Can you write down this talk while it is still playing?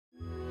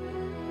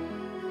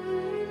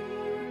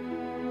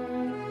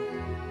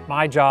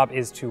My job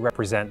is to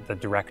represent the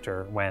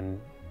director when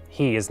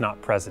he is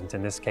not present,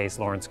 in this case,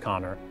 Lawrence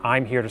Connor.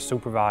 I'm here to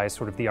supervise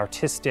sort of the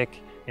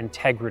artistic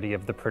integrity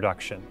of the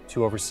production,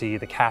 to oversee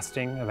the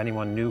casting of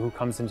anyone new who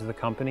comes into the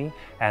company,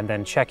 and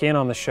then check in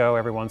on the show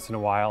every once in a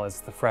while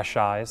as the fresh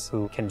eyes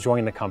who can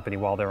join the company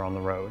while they're on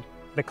the road.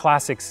 The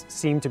classics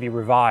seem to be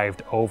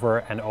revived over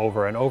and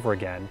over and over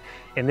again.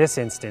 In this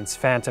instance,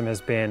 Phantom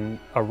has been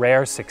a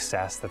rare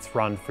success that's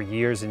run for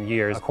years and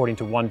years according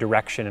to one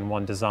direction and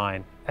one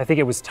design. I think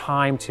it was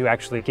time to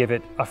actually give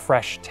it a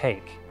fresh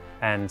take.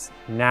 And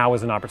now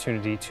is an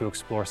opportunity to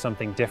explore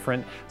something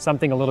different,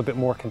 something a little bit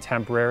more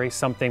contemporary,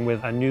 something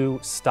with a new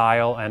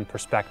style and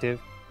perspective.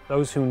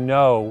 Those who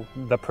know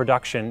the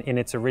production in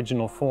its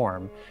original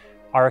form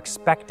are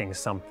expecting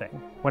something.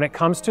 When it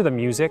comes to the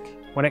music,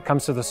 when it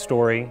comes to the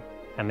story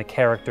and the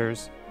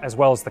characters, as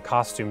well as the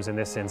costumes in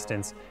this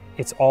instance,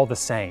 it's all the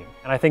same.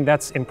 And I think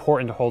that's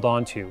important to hold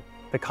on to.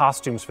 The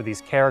costumes for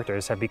these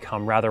characters have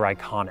become rather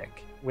iconic.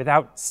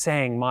 Without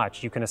saying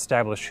much, you can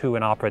establish who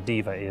an opera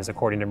diva is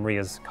according to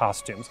Maria's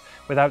costumes.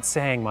 Without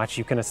saying much,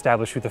 you can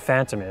establish who the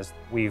Phantom is.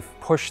 We've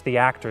pushed the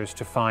actors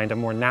to find a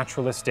more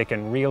naturalistic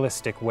and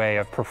realistic way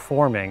of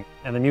performing,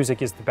 and the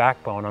music is the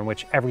backbone on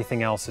which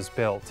everything else is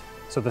built.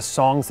 So the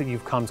songs that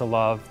you've come to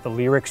love, the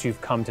lyrics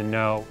you've come to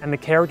know, and the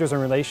characters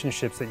and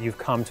relationships that you've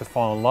come to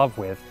fall in love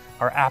with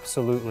are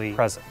absolutely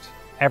present.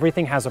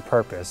 Everything has a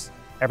purpose.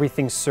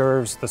 Everything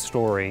serves the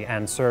story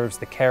and serves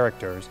the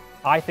characters.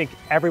 I think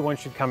everyone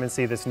should come and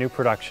see this new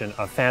production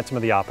of Phantom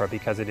of the Opera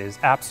because it is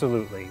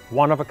absolutely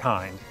one of a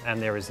kind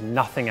and there is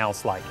nothing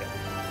else like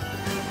it.